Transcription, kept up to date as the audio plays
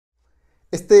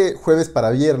Este jueves para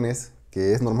viernes,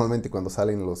 que es normalmente cuando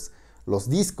salen los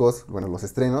discos, bueno, los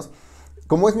estrenos,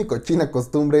 como es mi cochina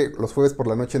costumbre, los jueves por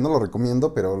la noche no lo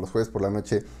recomiendo, pero los jueves por la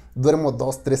noche duermo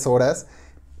 2, 3 horas,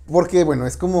 porque bueno,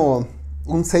 es como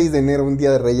un 6 de enero, un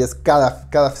día de Reyes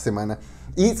cada semana.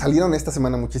 Y salieron esta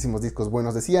semana muchísimos discos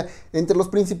buenos. Decía, entre los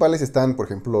principales están, por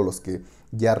ejemplo, los que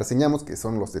ya reseñamos, que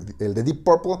son el de Deep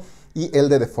Purple y el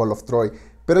de The Fall of Troy.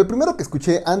 Pero el primero que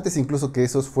escuché antes incluso que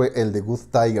esos fue el de Good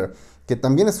Tiger, que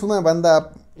también es una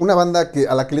banda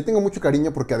a la que le tengo mucho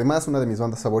cariño porque además una de mis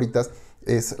bandas favoritas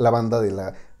es la banda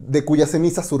de cuya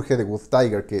ceniza surge The Good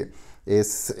Tiger, que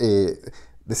es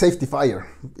The Safety Fire.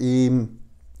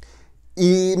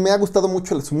 Y me ha gustado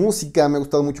mucho su música, me ha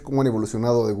gustado mucho cómo han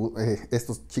evolucionado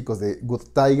estos chicos de Good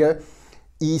Tiger.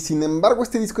 Y sin embargo,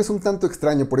 este disco es un tanto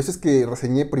extraño, por eso es que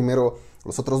reseñé primero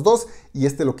los otros dos y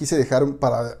este lo quise dejar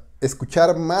para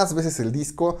escuchar más veces el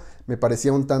disco. Me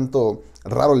parecía un tanto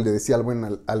raro, le decía al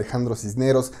buen Alejandro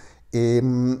Cisneros.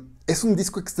 Es un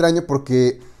disco extraño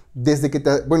porque desde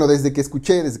que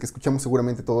escuchamos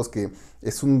seguramente todos que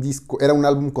es un disco, era un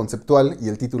álbum conceptual y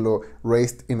el título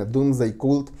Raised in a Doomsday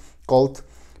Cult,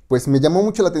 pues me llamó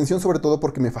mucho la atención, sobre todo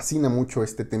porque me fascina mucho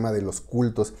este tema de los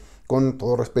cultos, con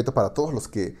todo respeto para todos los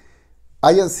que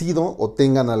hayan sido o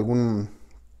tengan algún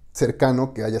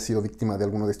cercano que haya sido víctima de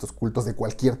alguno de estos cultos, de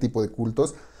cualquier tipo de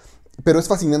cultos, pero es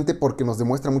fascinante porque nos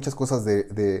demuestra muchas cosas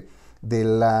de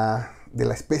la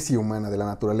especie humana, de la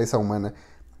naturaleza humana.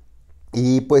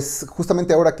 Y pues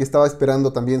justamente ahora que estaba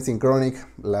esperando también Synchronic,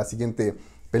 la siguiente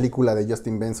película de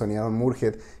Justin Benson y Aaron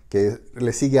Moorhead, que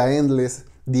le sigue a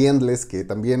The Endless, que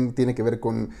también tiene que ver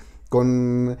con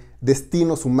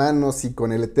destinos humanos y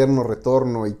con el eterno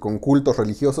retorno y con cultos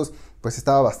religiosos, pues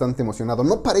estaba bastante emocionado.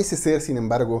 No parece ser, sin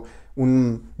embargo,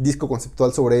 un disco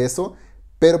conceptual sobre eso,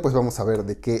 pero pues vamos a ver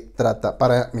de qué trata.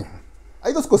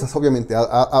 Hay dos cosas, obviamente,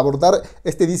 abordar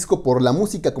este disco por la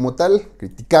música como tal,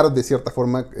 criticar de cierta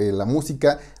forma la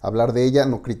música, hablar de ella,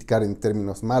 no criticar en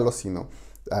términos malos, sino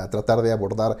tratar de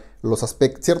abordar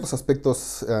ciertos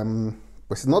aspectos,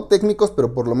 pues no técnicos,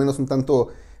 pero por lo menos un tanto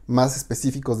más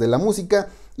específicos de la música,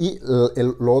 y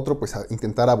lo otro, pues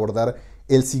intentar abordar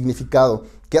el significado,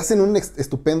 que hacen un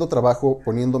estupendo trabajo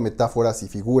poniendo metáforas y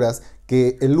figuras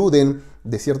que eluden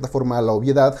de cierta forma a la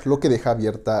obviedad, lo que deja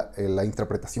abierta la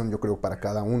interpretación, yo creo, para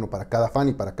cada uno, para cada fan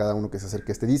y para cada uno que se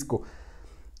acerque a este disco.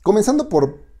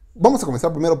 Vamos a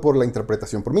comenzar primero por la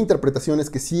interpretación. Por mi interpretación es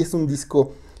que sí es un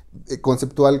disco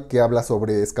conceptual que habla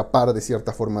sobre escapar de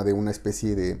cierta forma de una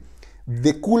especie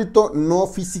de culto, no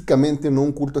físicamente, no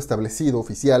un culto establecido,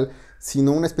 oficial,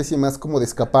 sino una especie más como de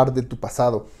escapar de tu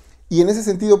pasado. Y en ese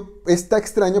sentido está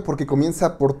extraño porque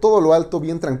comienza por todo lo alto,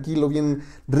 bien tranquilo, bien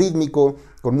rítmico,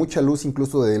 con mucha luz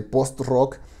incluso del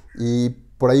post-rock, y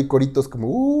por ahí coritos como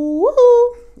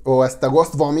o hasta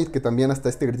Ghost Vomit, que también hasta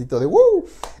este gritito de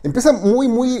empieza muy,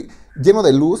 muy lleno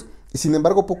de luz, y sin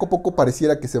embargo poco a poco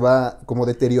pareciera que se va como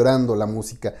deteriorando la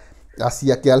música,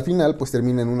 hacia que al final pues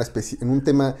termina en un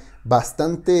tema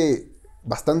bastante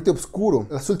oscuro.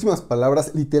 Las últimas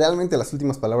palabras, literalmente las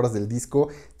últimas palabras del disco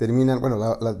terminan,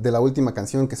 bueno, de la última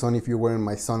canción, que son If you weren't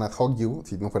my son I'd hug you,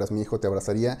 si no fueras mi hijo te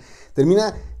abrazaría,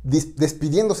 termina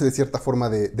despidiéndose de cierta forma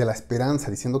de la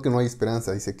esperanza, diciendo que no hay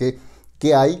esperanza. Dice que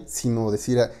 ¿qué hay sino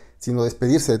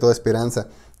despedirse de toda esperanza?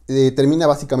 Termina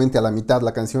básicamente a la mitad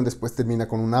la canción, después termina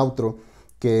con un outro,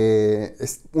 que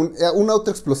es un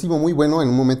outro explosivo muy bueno en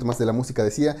un momento más de la música,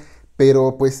 decía,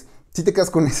 pero pues si te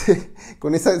quedas con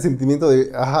ese sentimiento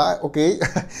de, ajá, ok,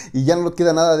 y ya no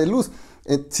queda nada de luz.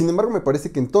 Sin embargo, me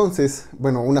parece que entonces,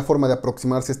 bueno, una forma de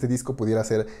aproximarse a este disco pudiera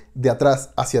ser de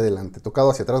atrás hacia adelante, tocado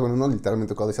hacia atrás, bueno, no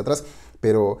literalmente tocado hacia atrás,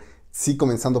 pero sí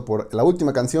comenzando por la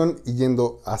última canción y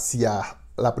yendo hacia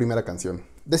la primera canción.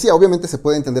 Decía, obviamente se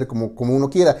puede entender como uno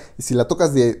quiera, y si la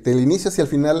tocas del inicio hacia el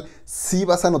final, sí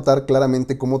vas a notar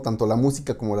claramente cómo tanto la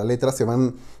música como la letra se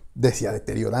van, decía,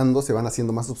 deteriorando, se van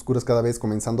haciendo más oscuras cada vez,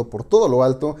 comenzando por todo lo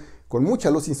alto, con mucha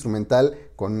luz instrumental,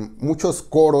 con muchos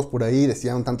coros por ahí,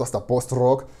 decía, un tanto hasta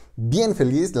post-rock, bien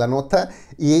feliz la nota,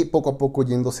 y poco a poco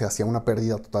yéndose hacia una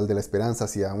pérdida total de la esperanza,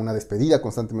 hacia una despedida.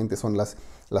 Constantemente son las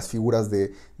figuras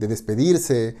de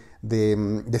despedirse,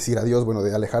 de decir adiós, bueno,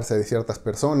 de alejarse de ciertas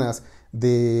personas,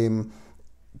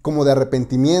 como de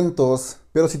arrepentimientos,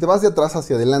 pero si te vas de atrás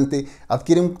hacia adelante,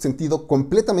 adquiere un sentido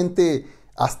completamente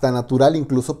hasta natural,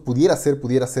 incluso pudiera ser,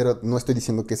 no estoy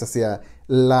diciendo que ese sea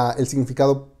el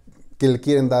significado que le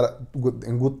quieren dar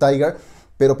en Good Tiger,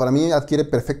 pero para mí adquiere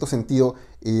perfecto sentido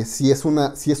si es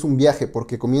un viaje,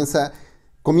 porque comienza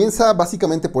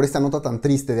básicamente por esta nota tan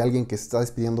triste de alguien que se está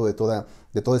despidiendo de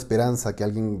toda esperanza, que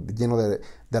alguien lleno de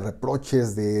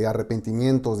reproches, de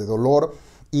arrepentimientos, de dolor,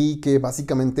 y que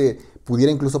básicamente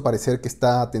pudiera incluso parecer que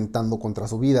está atentando contra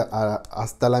su vida.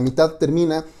 Hasta la mitad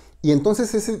termina y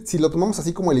entonces si lo tomamos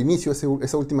así como el inicio,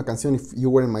 esa última canción, If You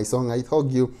Were My Song, I'd Hug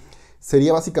You,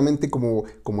 sería básicamente como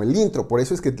el intro. Por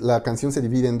eso es que la canción se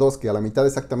divide en dos, que a la mitad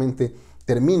exactamente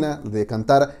termina de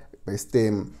cantar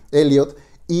Elliot,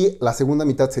 y la segunda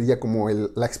mitad sería como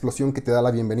la explosión que te da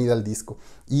la bienvenida al disco.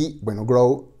 Y bueno,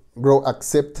 Grow,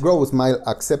 Accept, Grow, Smile,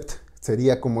 Accept,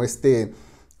 sería como este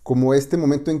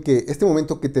momento este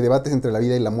momento que te debates entre la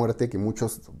vida y la muerte, que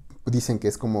muchos dicen que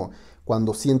es como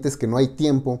cuando sientes que no hay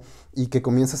tiempo y que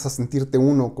comienzas a sentirte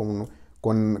uno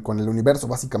con el universo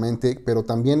básicamente, pero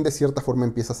también de cierta forma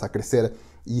empiezas a crecer,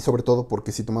 y sobre todo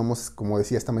porque si tomamos, como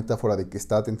decía, esta metáfora de que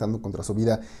está atentando contra su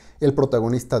vida el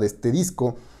protagonista de este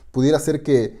disco, pudiera ser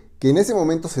que en ese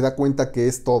momento se da cuenta que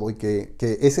es todo y que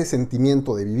ese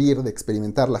sentimiento de vivir, de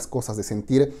experimentar las cosas, de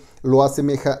sentir, lo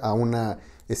asemeja a una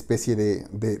especie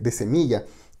de semilla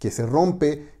que se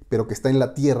rompe, pero que está en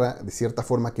la tierra, de cierta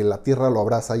forma que la tierra lo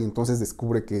abraza, y entonces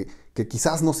descubre que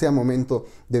quizás no sea momento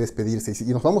de despedirse.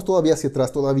 Y nos vamos todavía hacia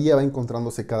atrás, todavía va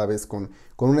encontrándose cada vez con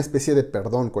una especie de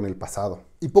perdón con el pasado.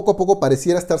 Y poco a poco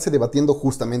pareciera estarse debatiendo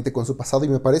justamente con su pasado, y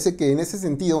me parece que en ese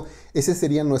sentido, ese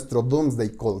sería nuestro Doomsday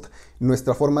Cult,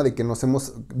 nuestra forma de que nos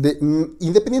hemos...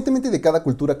 independientemente de cada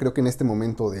cultura, creo que en este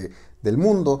momento del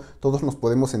mundo, todos nos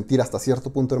podemos sentir hasta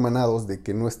cierto punto hermanados de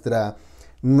que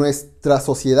nuestras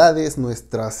sociedades,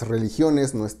 nuestras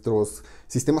religiones, nuestros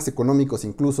sistemas económicos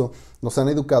incluso, nos han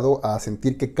educado a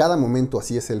sentir que cada momento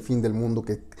así es el fin del mundo,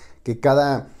 que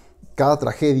cada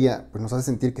tragedia pues, nos hace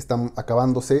sentir que están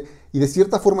acabándose, y de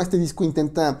cierta forma este disco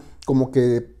intenta como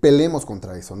que peleemos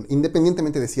contra eso,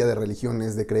 independientemente decía de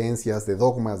religiones, de creencias, de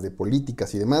dogmas, de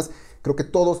políticas y demás. Creo que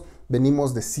todos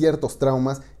venimos de ciertos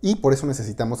traumas y por eso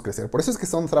necesitamos crecer. Por eso es que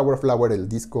Sunflower Flower,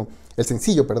 el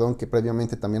sencillo, perdón, que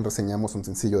previamente también reseñamos, un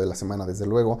sencillo de la semana desde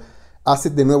luego, hace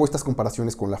de nuevo estas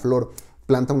comparaciones con la flor.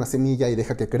 Planta una semilla y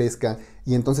deja que crezca,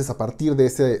 y entonces a partir de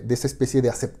esa especie de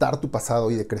aceptar tu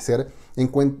pasado y de crecer,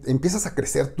 empiezas a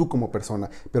crecer tú como persona,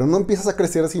 pero no empiezas a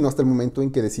crecer sino hasta el momento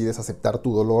en que decides aceptar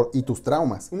tu dolor y tus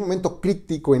traumas. Un momento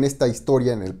crítico en esta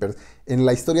historia, en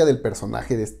la historia del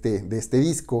personaje de este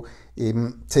disco,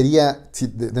 sería,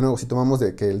 de nuevo, si tomamos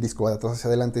de que el disco va de atrás hacia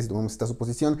adelante, si tomamos esta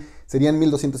suposición, sería en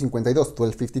 1252,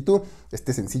 1252,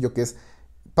 este sencillo que es...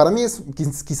 Para mí es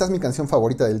quizás mi canción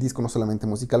favorita del disco, no solamente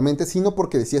musicalmente, sino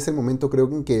porque decía ese momento, creo,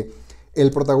 en que el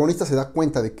protagonista se da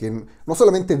cuenta de que no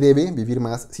solamente debe vivir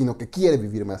más, sino que quiere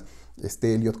vivir más.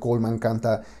 Elliot Coleman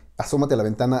canta, asómate a la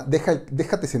ventana,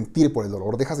 déjate sentir por el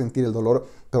dolor, deja sentir el dolor,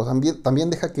 pero también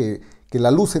deja que la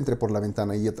luz entre por la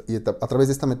ventana, y a través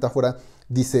de esta metáfora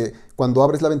dice, cuando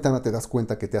abres la ventana te das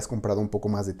cuenta que te has comprado un poco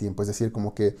más de tiempo, es decir,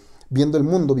 como que viendo el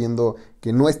mundo, viendo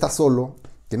que no estás solo,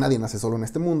 que nadie nace solo en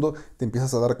este mundo, te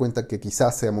empiezas a dar cuenta que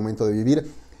quizás sea momento de vivir.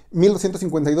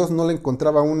 1252 no le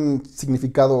encontraba un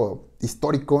significado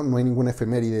histórico, no hay ninguna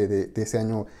efeméride de ese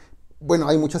año. Bueno,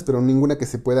 hay muchas, pero ninguna que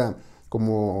se pueda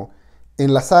como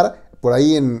enlazar. Por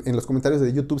ahí en los comentarios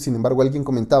de YouTube, sin embargo, alguien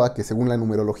comentaba que según la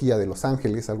numerología de Los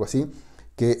Ángeles, algo así,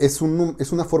 que es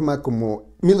una forma como...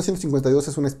 1252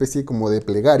 es una especie como de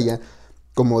plegaria,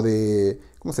 como de...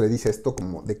 ¿Cómo se le dice esto?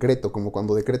 Como decreto, como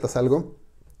cuando decretas algo.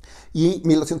 Y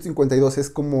 1252 es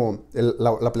como,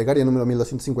 la plegaria número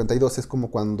 1252 es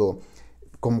como cuando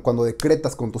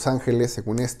decretas con tus ángeles,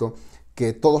 según esto,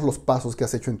 que todos los pasos que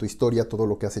has hecho en tu historia, todo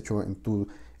lo que has hecho en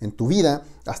tu vida,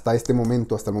 hasta este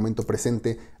momento, hasta el momento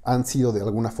presente, han sido de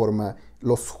alguna forma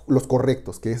los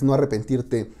correctos, que es no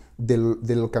arrepentirte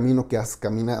del camino que has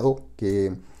caminado,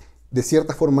 que de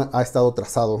cierta forma ha estado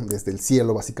trazado desde el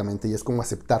cielo básicamente, y es como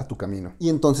aceptar tu camino. Y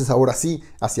entonces ahora sí,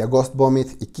 hacia Ghost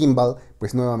Vomit y Kimball,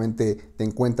 pues nuevamente te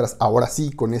encuentras ahora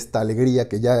sí con esta alegría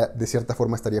que ya de cierta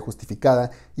forma estaría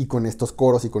justificada, y con estos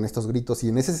coros y con estos gritos, y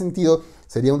en ese sentido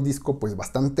sería un disco pues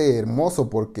bastante hermoso,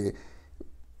 porque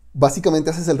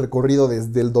básicamente haces el recorrido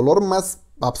desde el dolor más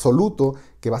absoluto,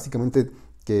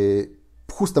 que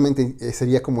justamente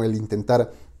sería como el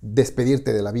intentar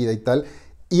despedirte de la vida y tal.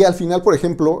 Y al final, por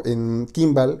ejemplo, en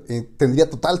Kimball tendría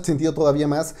total sentido todavía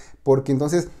más, porque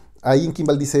entonces ahí en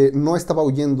Kimball dice, no estaba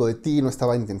huyendo de ti, no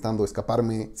estaba intentando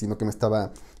escaparme, sino que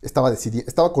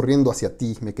estaba corriendo hacia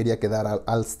ti, me quería quedar,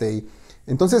 I'll stay.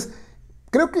 Entonces,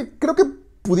 creo que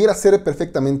pudiera ser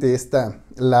perfectamente esta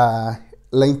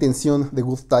la intención de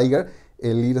Good Tiger,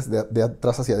 el ir de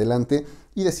atrás hacia adelante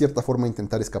y de cierta forma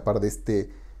intentar escapar de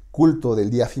este culto del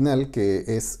día final, que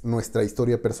es nuestra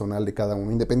historia personal de cada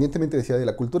uno, independientemente decía de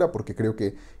la cultura, porque creo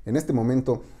que en este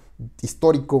momento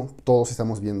histórico todos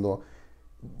estamos viendo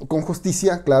con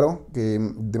justicia, claro, que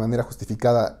de manera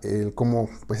justificada, cómo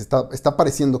pues está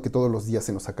pareciendo que todos los días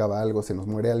se nos acaba algo, se nos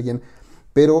muere alguien,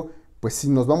 pero pues si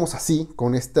nos vamos así,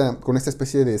 con esta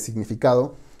especie de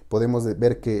significado, podemos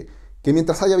ver que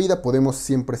mientras haya vida podemos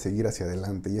siempre seguir hacia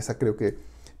adelante, y esa creo que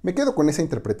me quedo con esa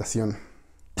interpretación.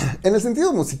 En el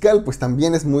sentido musical, pues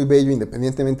también es muy bello,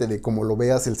 independientemente de cómo lo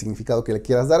veas, el significado que le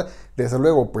quieras dar. Desde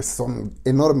luego, pues son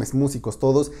enormes músicos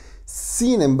todos.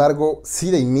 Sin embargo, sí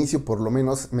de inicio por lo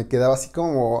menos me quedaba así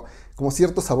como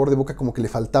cierto sabor de boca, como que le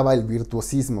faltaba el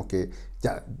virtuosismo, que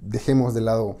ya dejemos de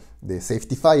lado de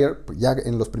Safety Fire. Pues ya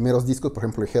en los primeros discos, por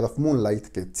ejemplo el Head of Moonlight,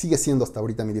 que sigue siendo hasta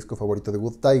ahorita mi disco favorito de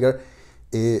Wood Tiger,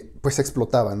 pues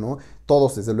explotaba, ¿no?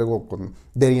 Todos, desde luego, con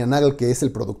Darian Nagel, que es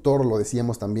el productor, lo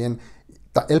decíamos también.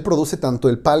 Él produce tanto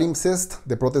el Palimpsest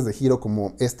de Protest de Hero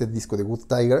como este disco de Wood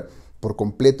Tiger por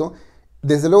completo.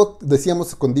 Desde luego,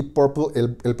 decíamos con Deep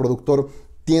Purple, el productor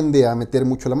tiende a meter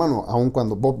mucho la mano, aun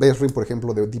cuando Bob Ezrin, por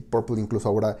ejemplo, de Deep Purple, incluso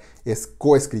ahora es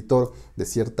coescritor de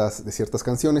ciertas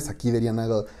canciones. Aquí Darian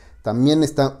Nagel también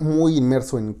está muy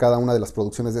inmerso en cada una de las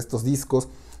producciones de estos discos.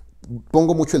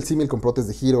 Pongo mucho el símil con Protest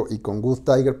de Hero y con Wood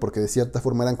Tiger porque de cierta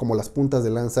forma eran como las puntas de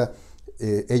lanza,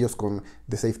 ellos con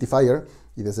The Safety Fire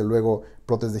y desde luego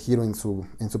Protest de Hero en su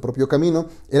propio camino,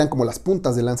 eran como las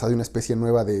puntas de lanza de una especie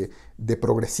nueva de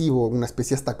progresivo, una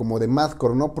especie hasta como de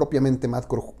madcore, no propiamente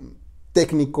madcore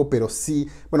técnico, pero sí,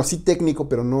 bueno, sí técnico,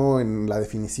 pero no en la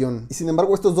definición. Y sin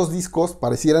embargo, estos dos discos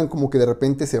parecieran como que de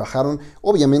repente se bajaron.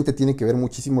 Obviamente tiene que ver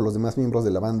muchísimo los demás miembros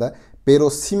de la banda, pero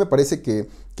sí me parece que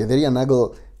Darian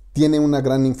Nagel tiene una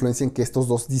gran influencia en que estos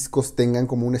dos discos tengan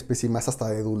como una especie más hasta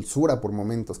de dulzura por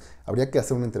momentos. Habría que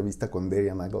hacer una entrevista con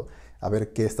Darian Nagel a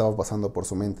ver qué estaba pasando por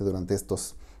su mente durante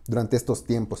estos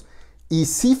tiempos. Y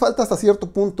sí falta hasta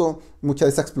cierto punto mucha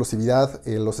de esa explosividad.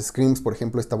 Los screams, por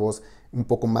ejemplo, esta voz un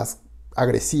poco más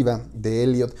agresiva de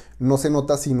Elliot, no se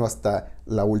nota sino hasta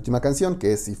la última canción,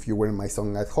 que es If You Were My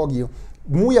Song, I'd Hug You.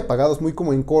 Muy apagados, muy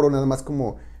como en coro, nada más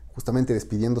como justamente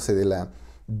despidiéndose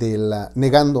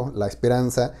negando la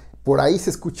esperanza. Por ahí se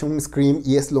escucha un scream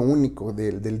y es lo único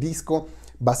del disco.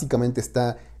 Básicamente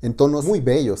está en tonos muy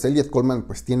bellos. Elliot Coleman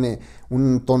pues tiene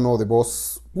un tono de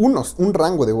voz, un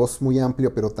rango de voz muy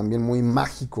amplio, pero también muy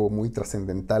mágico, muy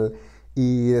trascendental.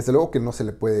 Y desde luego que no se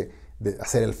le puede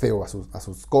hacer el feo a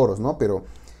sus coros, ¿no? Pero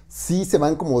sí se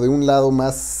van como de un lado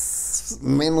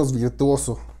menos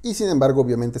virtuoso. Y sin embargo,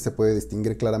 obviamente se puede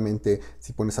distinguir claramente,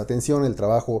 si pones atención, el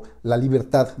trabajo, la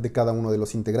libertad de cada uno de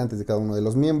los integrantes, de cada uno de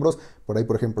los miembros. Por ahí,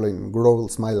 por ejemplo, en Growl,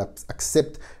 Smile,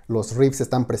 Accept, los riffs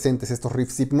están presentes, estos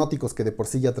riffs hipnóticos que de por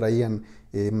sí ya traían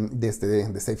desde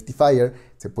The Safety Fire,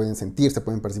 se pueden sentir, se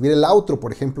pueden percibir. El outro,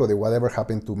 por ejemplo, de Whatever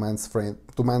Happened to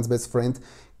Man's Best Friend,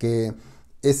 que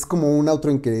es como un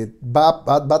outro en que va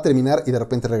a terminar y de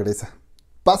repente regresa.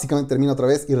 Básicamente termina otra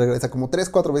vez y regresa, como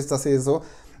 3-4 veces hace eso.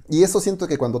 Y eso siento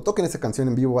que cuando toquen esa canción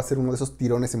en vivo va a ser uno de esos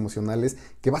tirones emocionales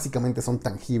que básicamente son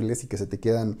tangibles y que se te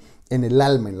quedan en el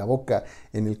alma, en la boca,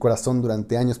 en el corazón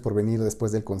durante años por venir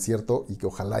después del concierto, y que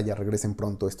ojalá ya regresen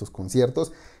pronto estos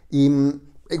conciertos. Y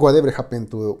Whatever Happened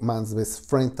to Man's Best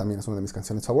Friend también es una de mis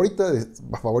canciones favoritas,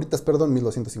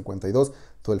 1252,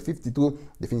 todo el 52,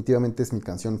 definitivamente es mi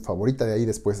canción favorita de ahí,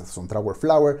 después son Sunflower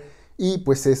Flower, y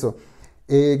pues eso.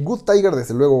 Good Tiger,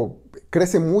 desde luego,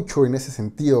 crece mucho en ese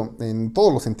sentido, en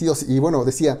todos los sentidos. Y bueno,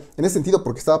 decía, en ese sentido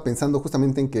porque estaba pensando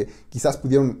justamente en que quizás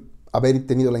pudieron haber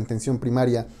tenido la intención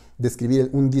primaria de escribir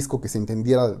un disco que se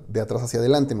entendiera de atrás hacia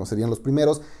adelante, no serían los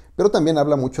primeros, pero también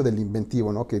habla mucho del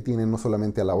inventivo, ¿no?, que tienen no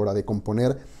solamente a la hora de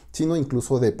componer, sino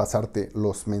incluso de pasarte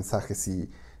los mensajes y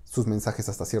sus mensajes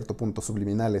hasta cierto punto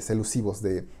subliminales, elusivos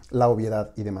de la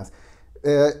obviedad y demás.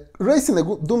 Racing the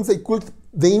Doomsday Cult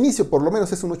de inicio por lo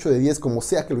menos es un 8 de 10 como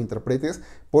sea que lo interpretes,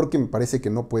 porque me parece que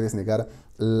no puedes negar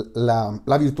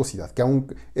la virtuosidad, que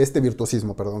aún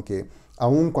virtuosismo, perdón, que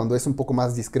aún cuando es un poco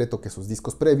más discreto que sus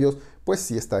discos previos, pues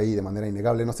sí está ahí de manera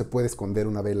innegable. No se puede esconder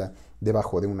una vela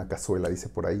debajo de una cazuela, dice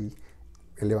por ahí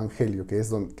el Evangelio, que es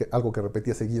algo que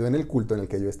repetía seguido en el culto en el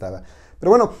que yo estaba.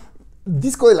 Pero bueno,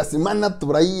 disco de la semana,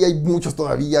 por ahí hay muchos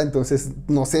todavía, entonces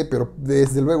no sé, pero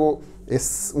desde luego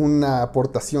es una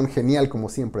aportación genial, como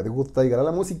siempre, de Wood Tiger a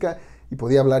la música, y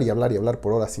podía hablar y hablar y hablar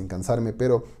por horas sin cansarme,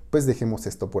 pero pues dejemos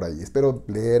esto por ahí. Espero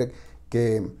leer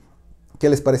qué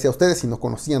les parece a ustedes, si no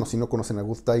conocían o si no conocen a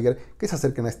Wood Tiger, que se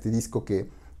acerquen a este disco que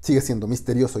sigue siendo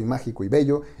misterioso y mágico y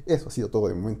bello. Eso ha sido todo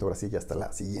de momento, ahora sí, ya hasta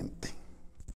la siguiente.